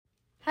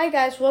Hi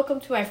guys,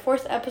 welcome to my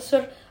 4th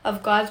episode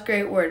of God's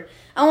Great Word.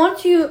 I want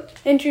to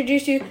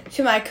introduce you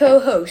to my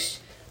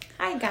co-host.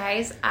 Hi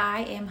guys,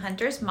 I am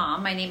Hunter's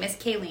mom. My name is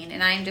Kayleen,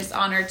 and I am just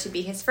honored to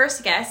be his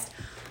first guest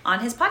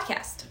on his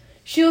podcast.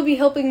 She will be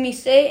helping me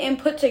say and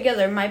put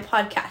together my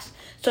podcast,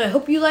 so I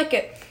hope you like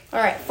it.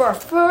 Alright, for our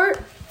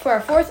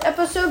 4th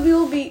episode, we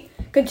will be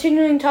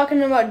continuing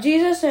talking about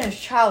Jesus and his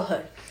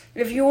childhood.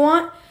 If you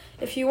want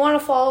to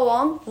follow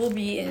along, we'll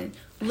be in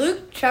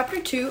Luke chapter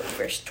 2,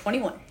 verse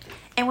 21.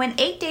 And when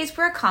 8 days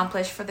were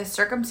accomplished for the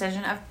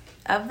circumcision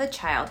of the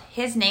child,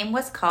 his name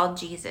was called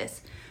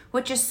Jesus,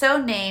 which is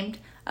so named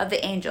of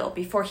the angel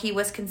before he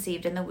was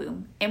conceived in the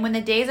womb. And when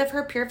the days of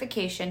her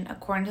purification,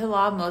 according to the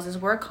law of Moses,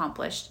 were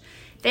accomplished,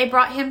 they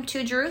brought him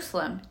to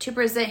Jerusalem to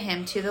present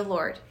him to the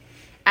Lord.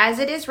 As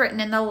it is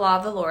written in the law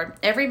of the Lord,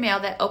 every male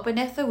that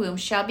openeth the womb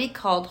shall be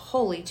called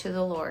holy to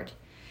the Lord.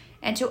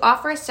 And to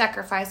offer a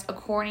sacrifice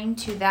according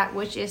to that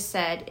which is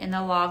said in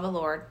the law of the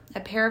Lord, a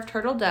pair of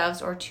turtle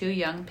doves or 2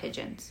 young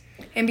pigeons.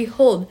 And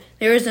behold,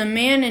 there was a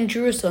man in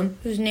Jerusalem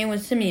whose name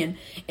was Simeon,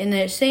 and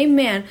the same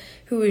man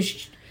who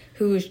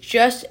was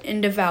just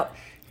and devout,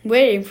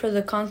 waiting for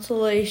the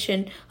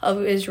consolation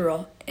of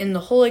Israel. And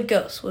the Holy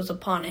Ghost was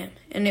upon him,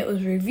 and it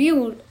was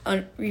revealed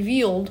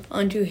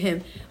unto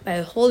him by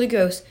the Holy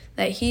Ghost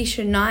that he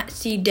should not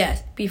see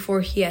death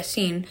before he had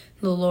seen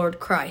the Lord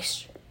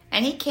Christ.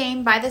 And he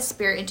came by the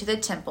Spirit into the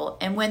temple,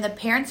 and when the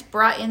parents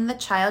brought in the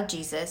child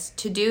Jesus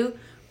to do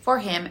for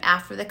him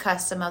after the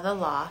custom of the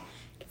law,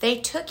 they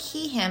took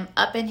him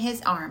up in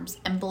his arms,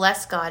 and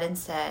blessed God, and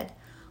said,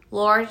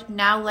 Lord,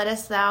 now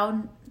lettest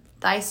thou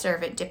thy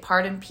servant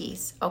depart in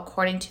peace,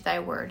 according to thy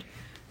word.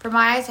 For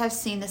my eyes have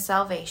seen the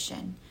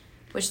salvation,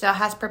 which thou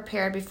hast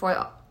prepared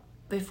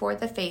before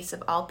the face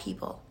of all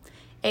people,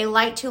 a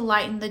light to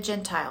lighten the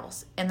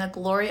Gentiles, and the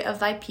glory of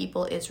thy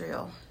people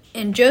Israel.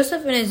 And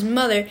Joseph and his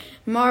mother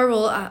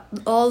marveled at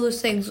all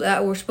those things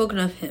that were spoken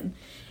of him.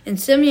 And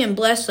Simeon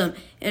blessed them,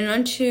 and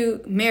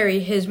unto Mary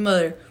his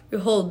mother,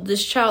 behold,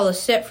 this child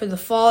is set for the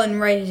fall and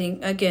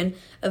rising again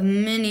of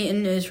many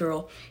in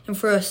Israel, and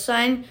for a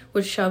sign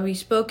which shall be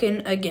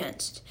spoken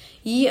against.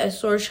 Yea, a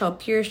sword shall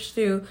pierce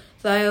through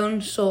thy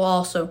own soul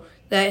also,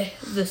 that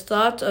the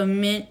thoughts of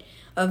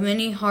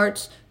many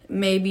hearts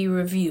may be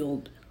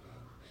revealed.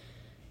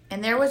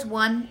 And there was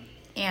one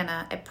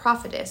Anna, a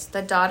prophetess,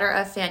 the daughter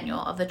of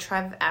Phanuel of the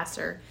tribe of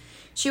Aser.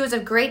 She was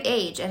of great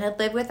age, and had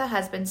lived with a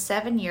husband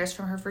 7 years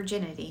from her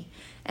virginity.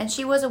 And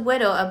she was a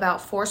widow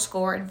about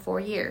 84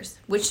 years,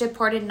 which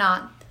departed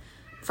not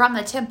from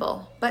the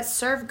temple, but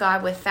served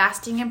God with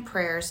fasting and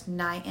prayers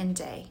night and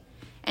day.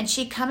 And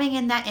she, coming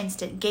in that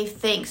instant, gave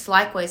thanks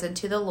likewise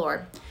unto the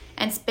Lord,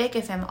 and spake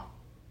of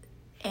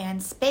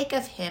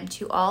him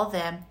to all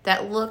them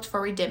that looked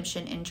for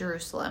redemption in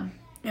Jerusalem.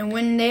 And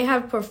when they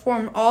had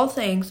performed all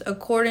things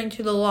according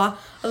to the law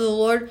of the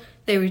Lord,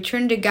 they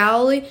returned to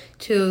Galilee,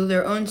 to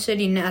their own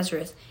city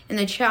Nazareth. And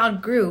the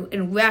child grew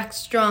and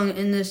waxed strong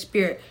in the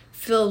spirit,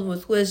 filled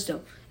with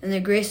wisdom, and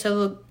the grace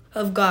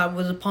of God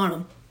was upon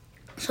him.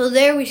 So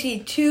there we see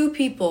 2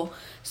 people,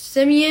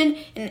 Simeon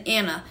and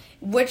Anna,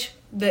 which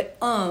the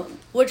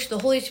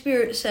Holy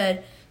Spirit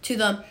said to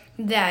them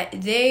that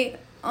they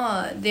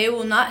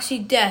will not see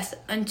death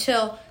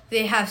until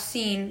they have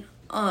seen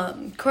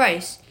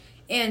Christ.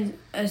 And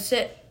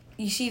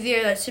you see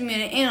there that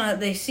Simeon and Anna,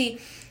 they see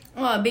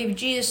baby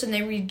Jesus, and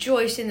they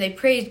rejoice and they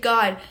praise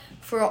God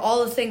for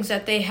all the things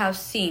that they have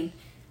seen.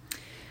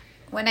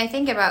 When I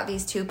think about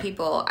these 2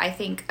 people, I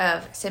think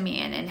of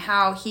Simeon and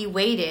how he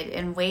waited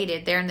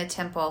there in the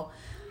temple,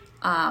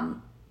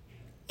 and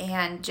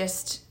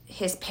just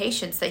his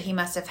patience that he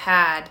must have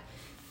had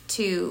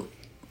to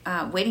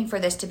waiting for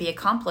this to be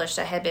accomplished,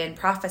 that had been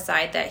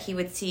prophesied that he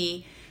would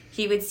see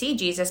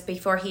Jesus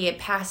before he had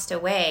passed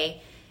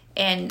away.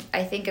 And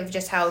I think of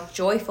just how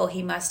joyful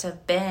he must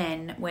have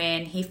been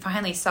when he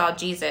finally saw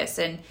Jesus,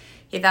 and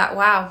he thought,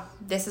 wow,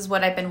 this is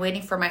what I've been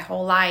waiting for my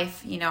whole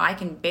life. I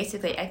can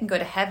go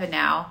to heaven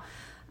now.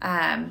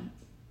 I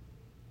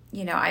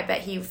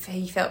bet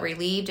he felt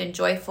relieved and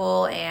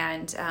joyful,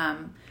 and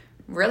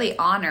really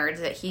honored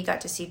that he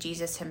got to see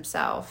Jesus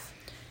himself.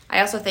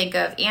 I also think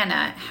of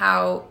Anna,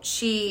 how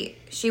she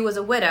was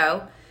a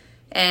widow,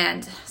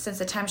 and since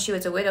the time she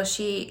was a widow,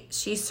 she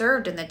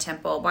served in the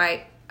temple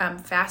by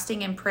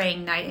fasting and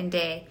praying night and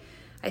day.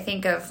 I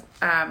think of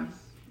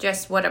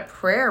just what a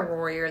prayer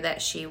warrior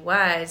that she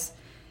was,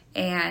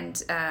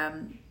 and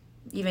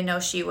even though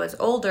she was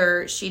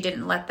older, she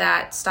didn't let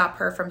that stop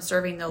her from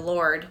serving the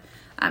Lord.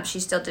 She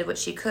still did what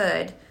she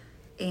could,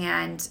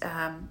 and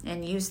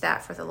used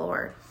that for the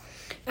Lord.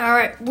 All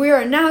right, we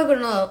are now going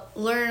to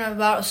learn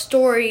about a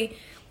story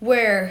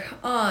where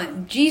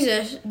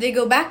Jesus, they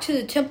go back to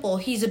the temple.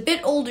 He's a bit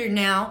older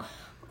now.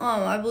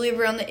 I believe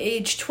around the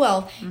age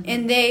 12,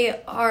 and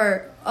they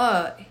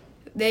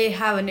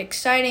have an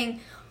exciting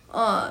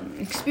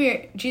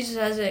experience. Jesus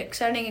has an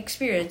exciting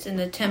experience in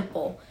the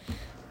temple.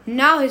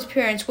 Now his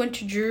parents went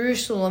to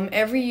Jerusalem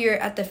every year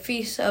at the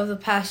feast of the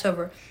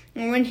Passover,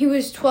 and when he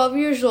was 12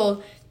 years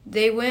old,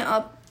 they went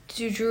up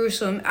to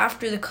Jerusalem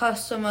after the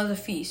custom of the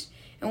feast.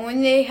 And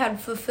when they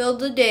had fulfilled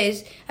the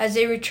days, as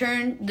they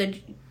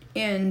returned,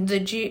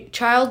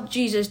 child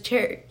Jesus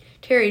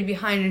tarried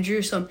behind in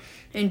Jerusalem,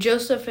 and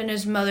Joseph and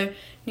his mother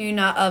knew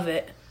not of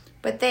it.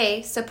 But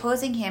they,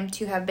 supposing him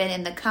to have been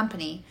in the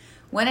company,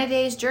 went a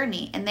day's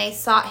journey, and they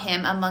sought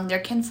him among their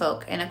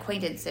kinfolk and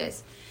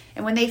acquaintances.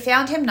 And when they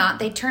found him not,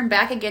 they turned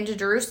back again to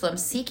Jerusalem,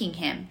 seeking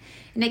him.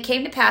 And it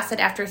came to pass that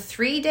after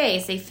 3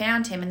 days they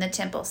found him in the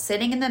temple,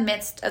 sitting in the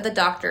midst of the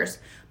doctors,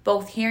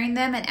 both hearing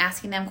them and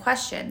asking them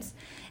questions.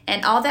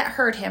 And all that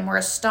heard him were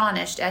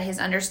astonished at his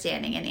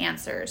understanding and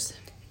answers.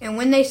 And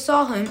when they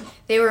saw him,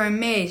 they were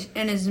amazed.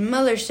 And his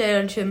mother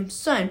said unto him,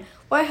 Son,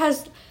 why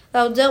hast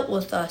thou dealt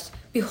with us?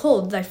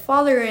 Behold, thy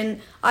father and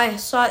I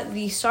sought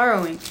thee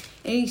sorrowing.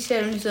 And he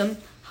said unto them,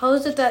 How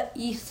is it that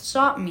ye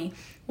sought me?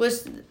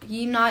 Was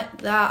ye not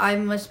that I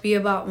must be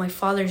about my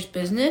father's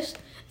business?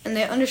 And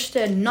they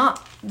understood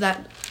not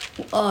that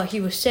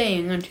he was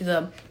saying unto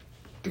them.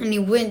 And he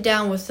went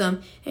down with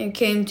them and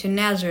came to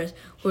Nazareth,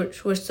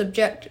 which was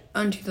subject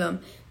unto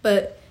them.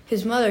 But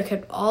his mother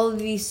kept all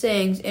these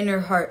sayings in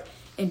her heart.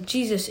 And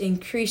Jesus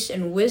increased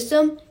in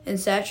wisdom and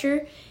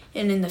stature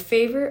and in the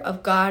favor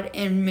of God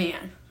and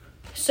man.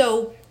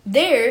 So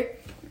there,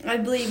 I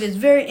believe, is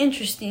very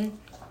interesting.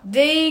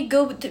 They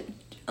go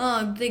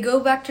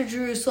back to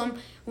Jerusalem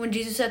when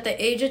Jesus at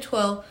the age of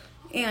 12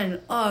 and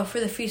for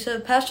the feast of the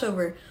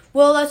Passover.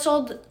 Well, that's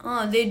all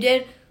they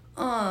did.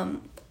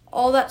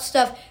 All that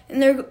stuff,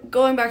 and they're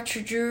going back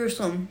to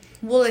Jerusalem.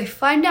 Well, they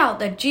find out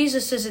that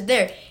Jesus isn't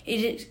there.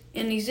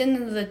 And he's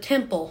in the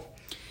temple.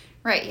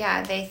 Right,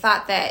 yeah. They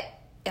thought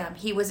that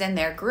he was in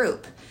their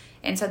group.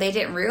 And so they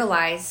didn't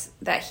realize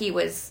that he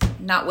was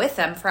not with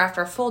them for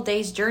after a full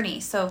day's journey.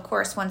 So, of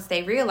course, once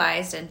they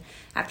realized, and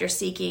after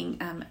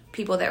seeking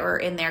people that were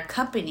in their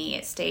company,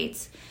 it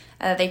states,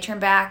 they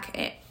turned back,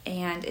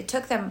 and it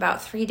took them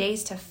about 3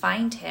 days to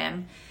find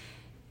him.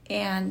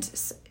 And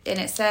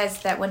it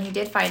says that when he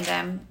did find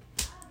them,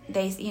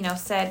 they,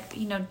 said,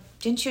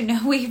 didn't you know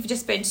we've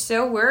just been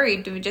so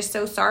worried, we were just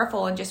so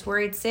sorrowful and just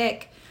worried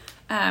sick.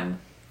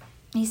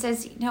 He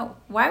says,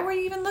 why were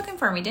you even looking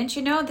for me? Didn't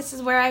you know this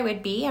is where I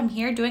would be? I'm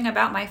here doing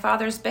about my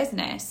father's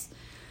business.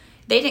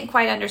 They didn't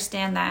quite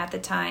understand that at the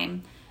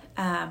time.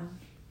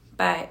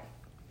 But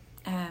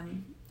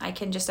I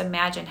can just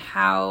imagine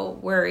how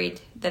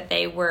worried that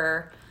they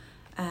were,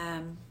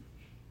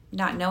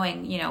 not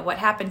knowing, what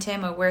happened to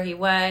him or where he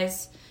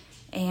was.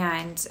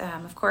 And,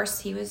 of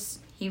course, he was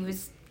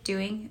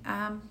doing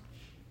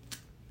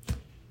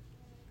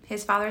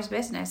his father's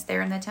business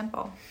there in the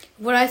temple.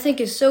 What I think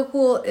is so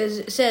cool is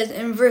it says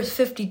in verse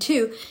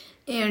 52,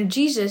 and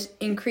Jesus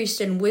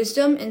increased in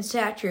wisdom and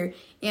stature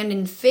and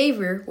in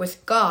favor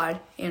with God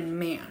and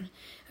man.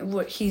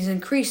 He's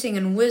increasing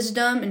in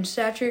wisdom and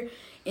stature,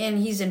 and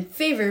he's in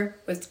favor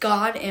with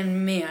God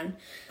and man.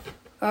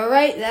 All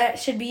right, that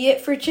should be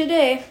it for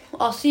today.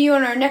 I'll see you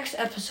on our next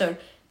episode.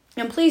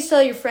 And please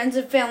tell your friends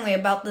and family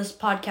about this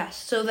podcast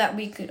so that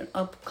we can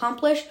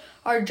accomplish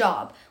our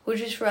job,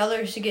 which is for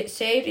others to get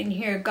saved and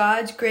hear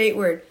God's great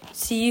word.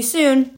 See you soon.